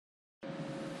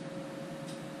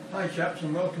Hi chaps,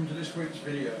 and welcome to this week's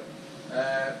video.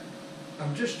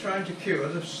 I'm just trying to cure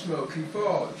the smoky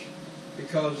forge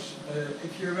because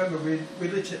if you remember we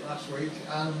lit it last week,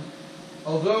 and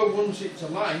although once it's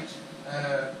alight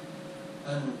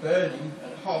and burning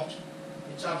and hot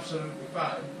it's absolutely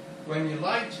fine, when you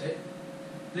light it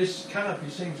this canopy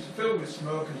seems to fill with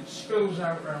smoke and it spills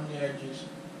out around the edges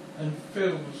and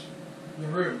fills the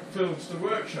room, fills the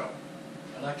workshop.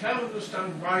 And I can't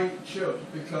understand why it should,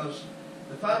 because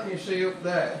the fan you see up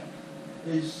there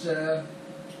is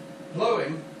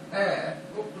blowing air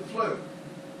up the flue.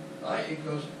 Right? It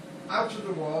goes out of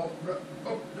the wall,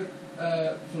 up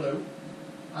the flue,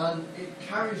 and it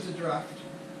carries the draft.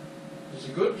 There's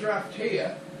a good draft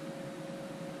here.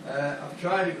 I've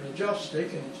tried it with a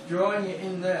joystick and it's drawing it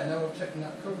in there. Now I've taken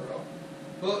that cover off.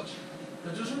 But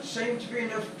there doesn't seem to be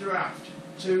enough draft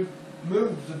to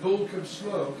move the bulk of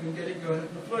smoke and get it going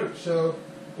up the flue. So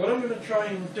what I'm going to try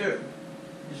and do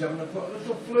is I'm going to put a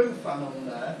little flue fan on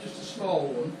there, just a small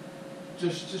one,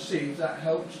 just to see if that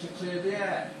helps to clear the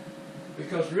air.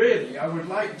 Because really I would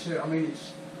like to, I mean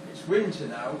it's winter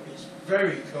now, it's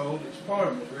very cold, it's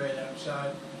pouring with rain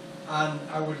outside, and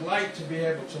I would like to be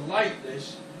able to light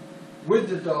this with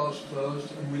the doors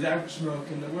closed and without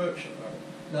smoke in the workshop.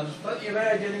 Now there's plenty of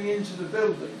air getting into the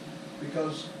building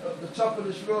because at the top of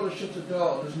this roller shutter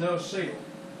door there's no seal,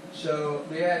 so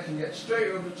the air can get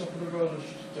straight over the top of the roller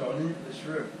shutter door and into this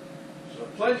room. So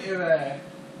plenty of air.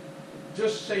 It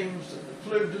just seems that the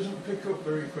flue doesn't pick up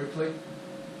very quickly,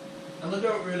 and I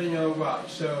don't really know why.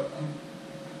 So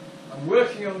I'm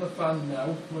working on the fan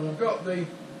now. When I've got the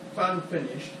fan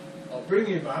finished, I'll bring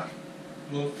you back,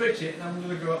 we'll fit it, and I'm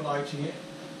going to go at lighting it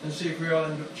and see if we all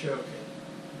end up choking.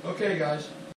 Okay guys.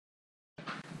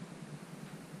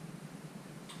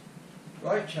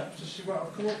 Right chaps, to see what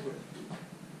I've come up with.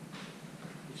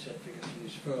 He said figure to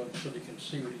his phone so they can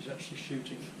see what he's actually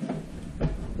shooting.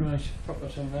 Right, pop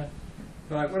that on there.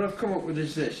 Right, what I've come up with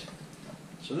is this.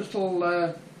 It's a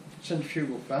little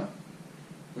centrifugal fan,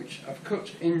 which I've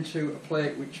cut into a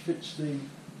plate which fits the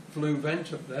flue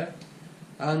vent up there.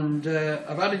 And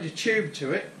I've added a tube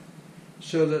to it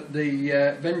so that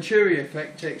the Venturi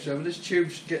effect takes over. This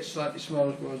tube gets slightly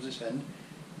smaller towards this end.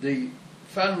 The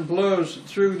fan blows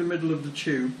through the middle of the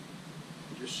tube.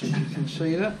 Just so you can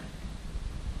see that.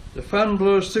 The fan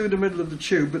blows through the middle of the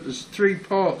tube, but there's 3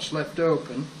 ports left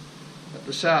open at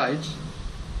the sides.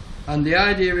 And the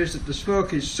idea is that the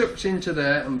smoke is sucked into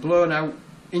there and blown out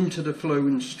into the flue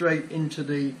and straight into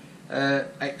the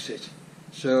exit.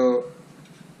 So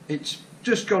it's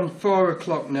just gone 4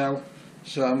 o'clock now,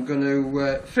 so I'm going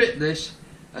to fit this,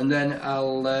 and then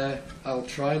I'll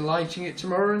try lighting it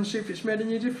tomorrow and see if it's made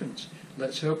any difference.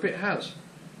 Let's hope it has.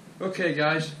 Okay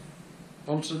guys,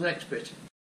 on to the next bit.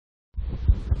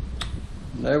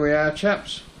 There we are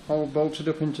chaps, all bolted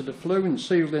up into the flue and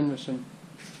sealed in with some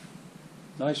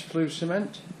nice flue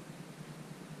cement.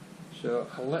 So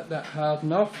I'll let that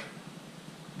harden off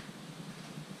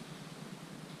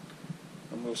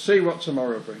and we'll see what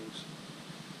tomorrow brings.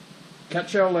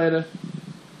 Catch y'all later.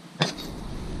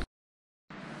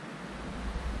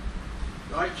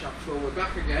 Right chaps, well we're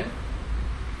back again.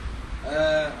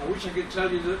 I wish I could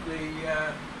tell you that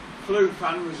the flue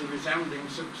fan was a resounding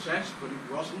success, but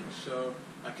it wasn't, so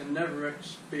I can never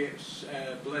be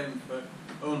blamed for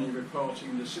only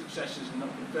reporting the successes and not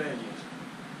the failures.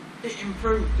 It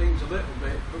improved things a little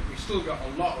bit, but we still got a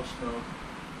lot of smoke,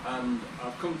 and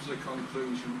I've come to the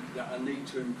conclusion that I need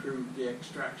to improve the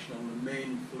extraction on the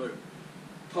main flue.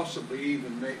 Possibly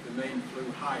even make the main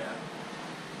flue higher,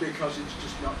 because it's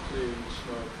just not clearing the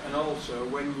smoke. And also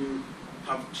when you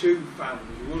have 2 fans,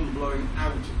 one blowing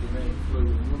out of the main flue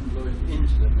and one blowing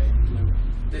into the main flue,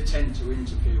 they tend to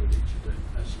interfere with each other,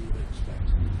 as you would expect.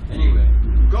 Anyway,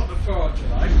 got the forge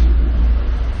alight.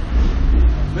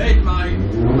 I've made my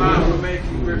bar for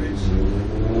making rivets.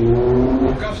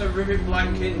 I've got a rivet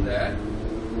blank in there.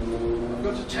 I've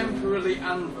got a temporary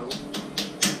anvil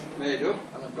made up,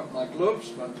 and I've got my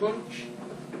gloves, my punch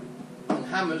and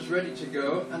hammers ready to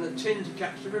go, and a tin to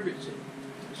catch the rivets in.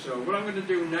 So what I'm going to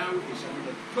do now is I'm going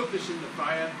to put this in the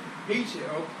fire, heat it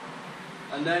up,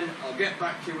 and then I'll get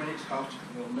back to you when it's hot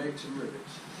and we'll make some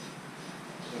rivets.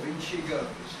 So in she goes.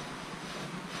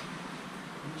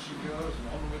 In she goes, and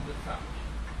on with the fat.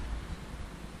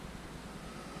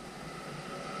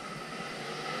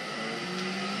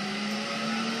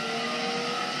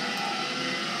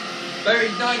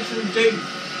 Very nice and deep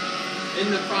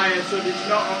in the fire so that it's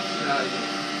not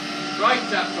oxidising. Right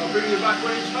chaps, I'll bring you back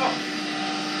when it's hot.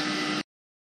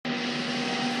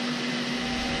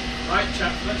 Right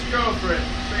chaps, let's go for it,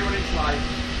 see what it's like.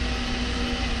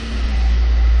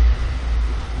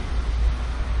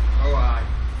 Oh aye.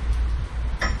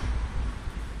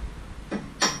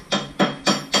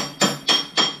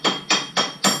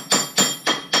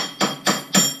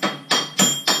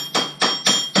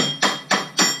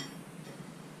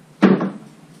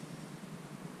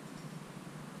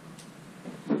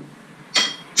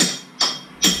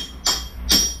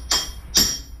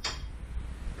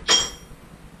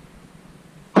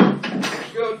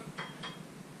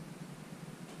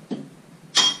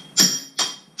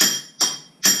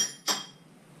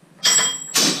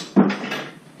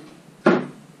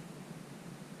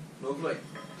 Lovely.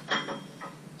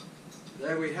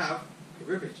 There we have the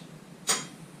rivet.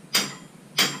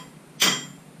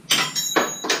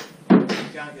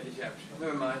 Can't get it out.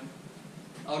 Never mind.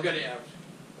 I'll get it out.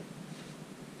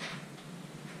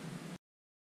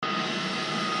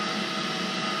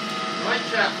 Right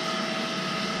chaps.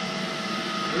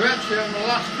 We're actually on the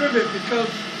last rivet because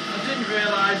I didn't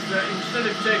realise that instead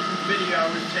of taking video I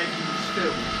was taking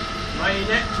still. My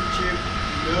ineptitude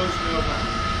knows no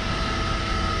bounds.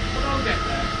 But I'll get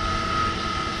there.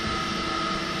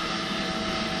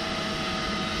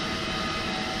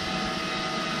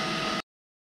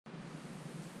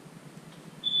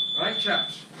 Right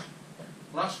chaps,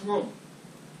 last one.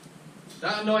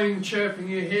 That annoying chirping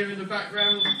you hear in the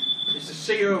background is the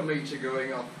CO meter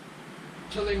going off,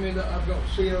 telling me that I've got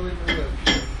CO in the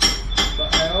workshop.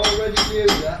 But I already knew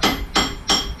that,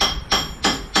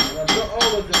 and I've got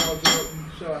all the doors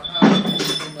open, so I hardly think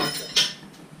it'll matter.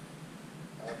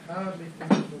 I hardly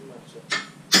think it'll matter.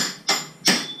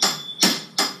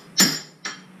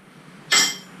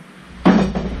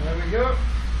 There we go.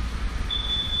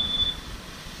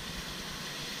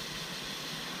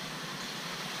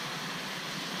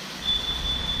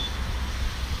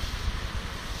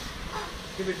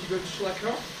 Give it a good slack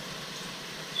off.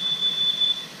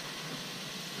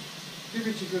 Give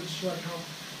it a good slack off.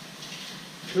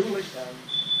 Cool it down.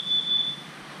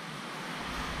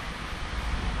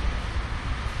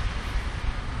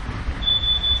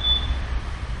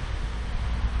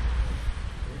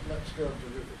 Let's go to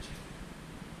rivet.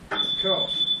 Of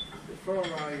course, before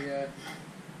I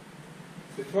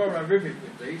rivet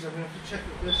with these, I'm going to have to check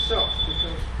that they're soft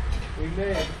because we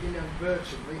may have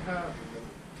inadvertently hardened them.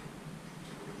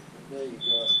 There you go.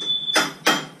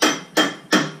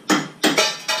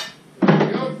 There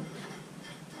we go.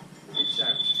 It's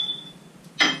out.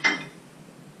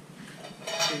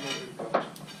 See what we've got.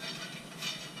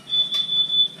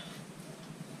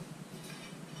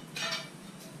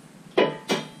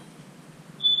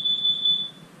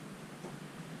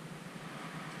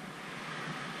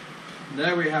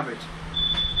 There we have it.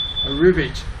 A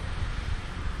rivet.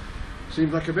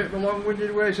 Seems like a bit of a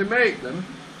long-winded way to make them.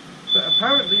 But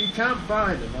apparently you can't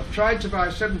buy them. I've tried to buy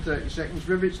 7/32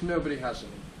 rivets, nobody has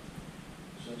any.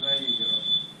 So there you go.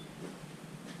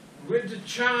 With the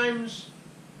chimes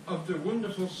of the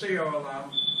wonderful CO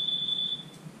alarm,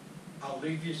 I'll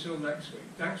leave you till next week.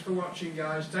 Thanks for watching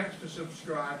guys, thanks for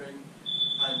subscribing,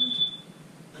 and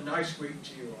a nice week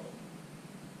to you all.